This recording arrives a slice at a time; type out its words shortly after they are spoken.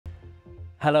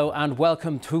Hello and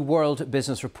welcome to World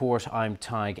Business Report. I'm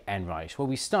Tig Enright. Well,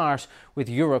 we start with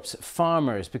Europe's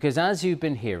farmers because, as you've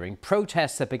been hearing,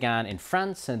 protests that began in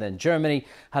France and then Germany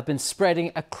have been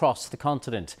spreading across the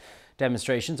continent.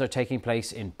 Demonstrations are taking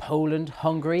place in Poland,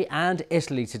 Hungary and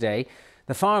Italy today.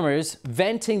 The farmers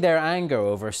venting their anger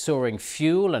over soaring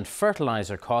fuel and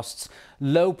fertiliser costs,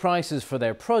 low prices for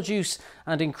their produce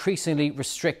and increasingly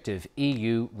restrictive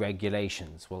EU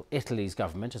regulations. Well, Italy's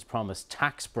government has promised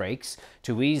tax breaks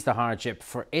to ease the hardship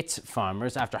for its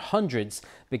farmers after hundreds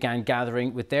began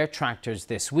gathering with their tractors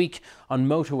this week on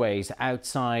motorways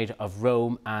outside of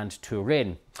Rome and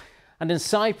Turin. And in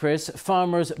Cyprus,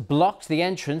 farmers blocked the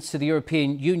entrance to the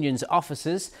European Union's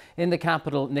offices in the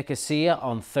capital Nicosia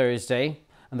on Thursday.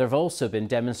 And there have also been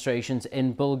demonstrations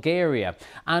in Bulgaria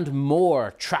and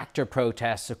more tractor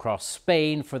protests across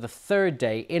Spain for the third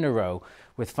day in a row,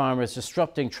 with farmers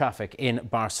disrupting traffic in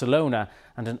Barcelona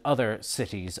and in other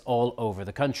cities all over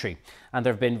the country. And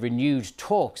there have been renewed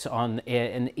talks on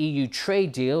an EU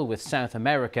trade deal with South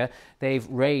America. They've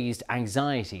raised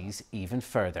anxieties even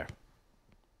further.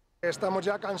 We're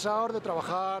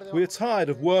tired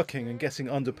of working and getting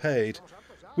underpaid.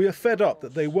 We are fed up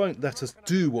that they won't let us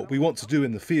do what we want to do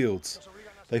in the fields.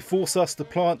 They force us to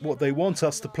plant what they want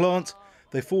us to plant.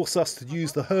 They force us to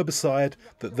use the herbicide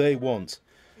that they want.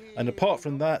 And apart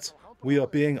from that, we are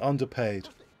being underpaid.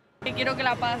 We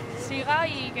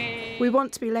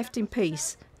want to be left in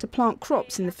peace, to plant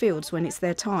crops in the fields when it's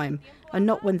their time, and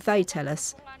not when they tell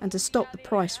us, and to stop the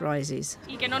price rises.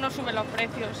 The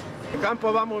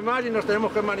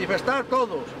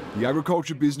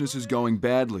agriculture business is going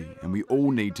badly, and we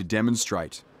all need to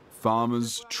demonstrate.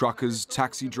 Farmers, truckers,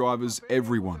 taxi drivers,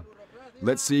 everyone.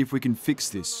 Let's see if we can fix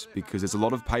this, because there's a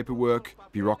lot of paperwork,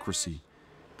 bureaucracy.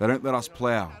 They don't let us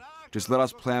plough. Just let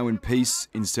us plough in peace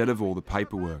instead of all the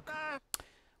paperwork.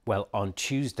 Well, on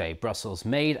Tuesday, Brussels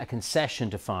made a concession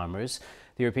to farmers.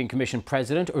 The European Commission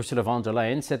President Ursula von der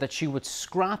Leyen said that she would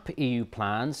scrap EU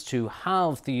plans to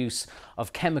halve the use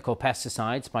of chemical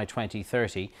pesticides by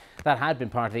 2030. That had been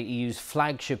part of the EU's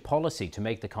flagship policy to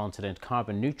make the continent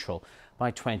carbon neutral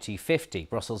by 2050.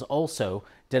 Brussels also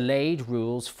delayed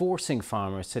rules forcing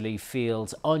farmers to leave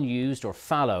fields unused or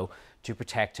fallow to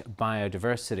protect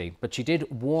biodiversity. But she did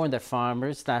warn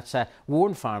farmers that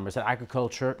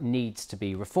agriculture needs to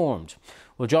be reformed.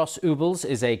 Well, Jos Ubels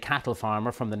is a cattle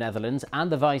farmer from the Netherlands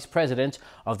and the vice president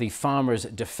of the Farmers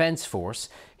Defence Force.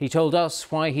 He told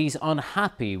us why he's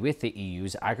unhappy with the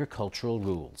EU's agricultural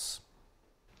rules.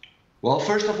 Well,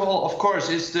 first of all, of course,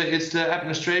 it's the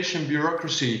administration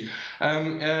bureaucracy.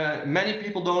 Many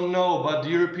people don't know, but the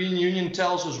European Union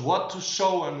tells us what to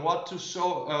sow and what to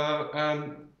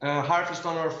harvest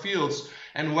on our fields,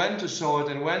 and when to sow it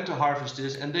and when to harvest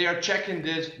this. And they are checking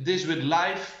this with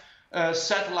live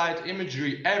satellite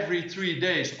imagery every 3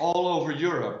 days all over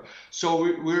Europe. So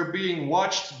we're being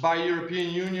watched by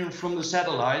European Union from the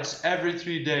satellites every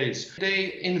 3 days.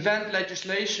 They invent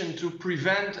legislation to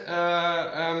prevent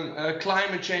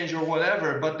climate change or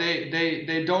whatever, but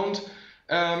they don't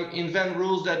invent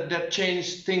rules that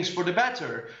change things for the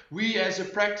better. We as a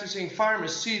practicing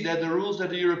farmers see that the rules that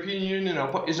the European Union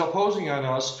is opposing on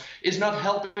us is not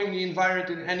helping the environment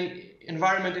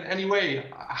in any way.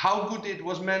 How good it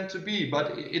was meant to be,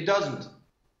 but it doesn't.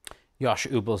 Jos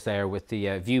Ubels there with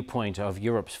the viewpoint of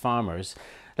Europe's farmers.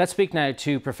 Let's speak now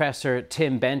to Professor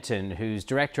Tim Benton, who's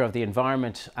Director of the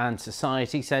Environment and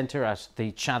Society Centre at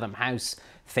the Chatham House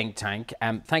think tank.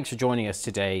 Thanks for joining us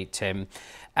today, Tim.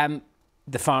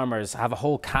 The farmers have a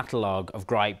whole catalogue of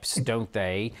gripes, don't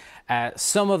they?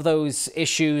 Some of those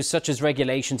issues, such as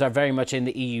regulations, are very much in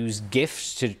the EU's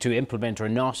gift to implement or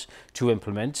not to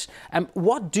implement.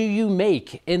 What do you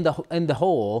make in the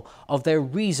whole of their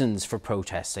reasons for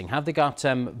protesting? Have they got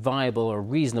viable or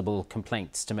reasonable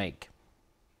complaints to make?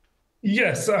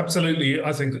 Yes, absolutely.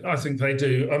 I think they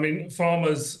do. I mean,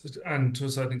 farmers and to a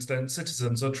certain extent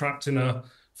citizens are trapped in a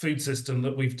food system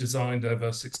that we've designed over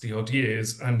 60 odd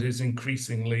years and is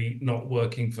increasingly not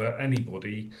working for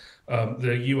anybody.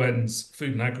 The UN's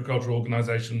Food and Agriculture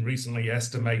Organization recently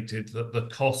estimated that the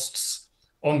costs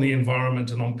on the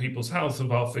environment and on people's health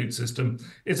of our food system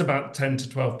is about 10 to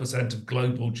 12% of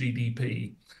global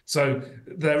GDP. So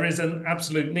there is an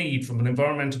absolute need from an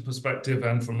environmental perspective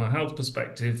and from a health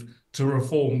perspective to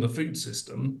reform the food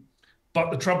system. But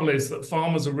the trouble is that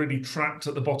farmers are really trapped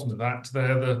at the bottom of that.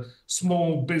 They're the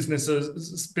small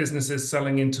businesses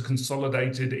selling into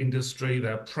consolidated industry.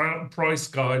 They're price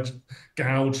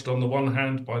gouged on the one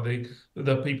hand by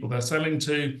the people they're selling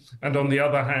to, and on the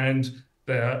other hand,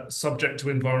 they're subject to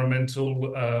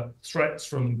environmental threats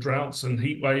from droughts and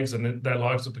heat waves, and their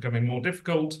lives are becoming more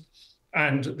difficult.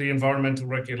 and the environmental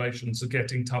regulations are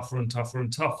getting tougher and tougher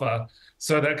and tougher.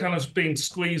 So they're kind of being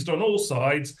squeezed on all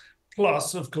sides.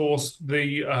 Plus, of course,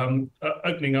 the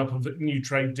opening up of new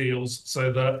trade deals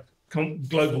so that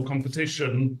global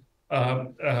competition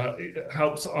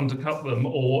helps undercut them,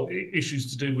 or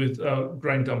issues to do with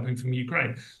grain dumping from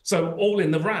Ukraine. So all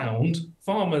in the round,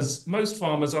 most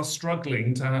farmers are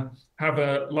struggling to have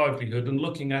a livelihood, and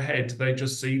looking ahead, they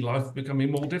just see life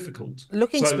becoming more difficult.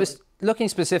 Looking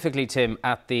specifically, Tim,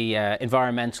 at the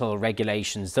environmental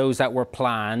regulations, those that were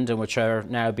planned and which are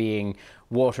now being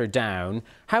watered down,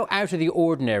 how out of the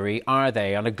ordinary are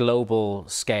they on a global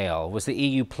scale? Was the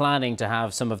EU planning to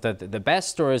have some of the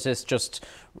best, or is this just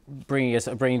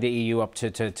bringing the EU up to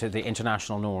the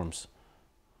international norms?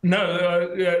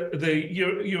 No, the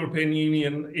European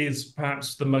Union is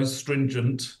perhaps the most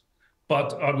stringent,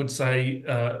 but I would say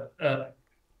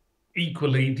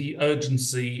equally the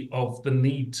urgency of the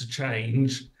need to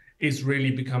change is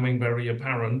really becoming very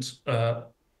apparent.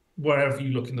 Wherever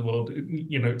you look in the world,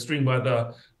 extreme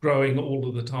weather growing all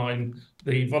of the time,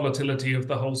 the volatility of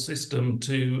the whole system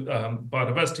to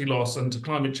biodiversity loss and to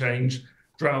climate change,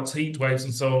 droughts, heat waves,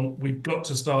 and so on. We've got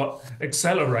to start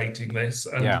accelerating this,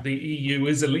 and the EU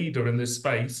is a leader in this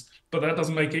space. But that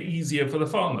doesn't make it easier for the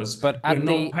farmers. But we're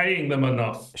not paying them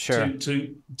enough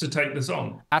to take this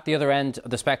on. At the other end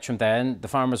of the spectrum then, the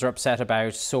farmers are upset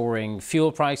about soaring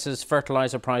fuel prices,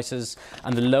 fertiliser prices,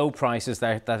 and the low prices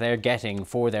that they're getting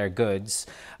for their goods.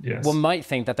 Yes. One might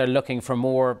think that they're looking for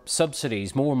more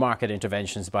subsidies, more market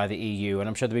interventions by the EU. And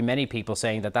I'm sure there'll be many people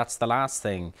saying that that's the last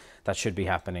thing that should be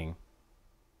happening.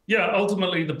 Yeah,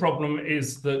 ultimately the problem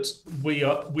is that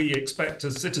we expect,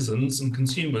 as citizens and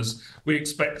consumers, we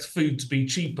expect food to be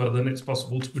cheaper than it's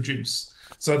possible to produce.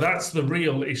 So that's the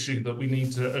real issue that we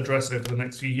need to address over the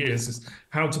next few years, is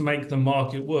how to make the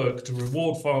market work to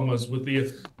reward farmers with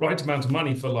the right amount of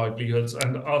money for livelihoods,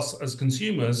 and us as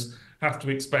consumers have to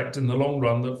expect in the long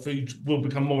run that food will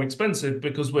become more expensive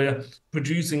because we're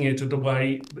producing it in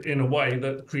a way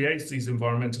that creates these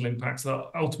environmental impacts that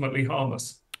ultimately harm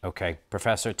us. OK,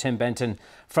 Professor Tim Benton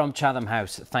from Chatham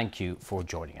House, thank you for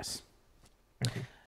joining us. Thank you.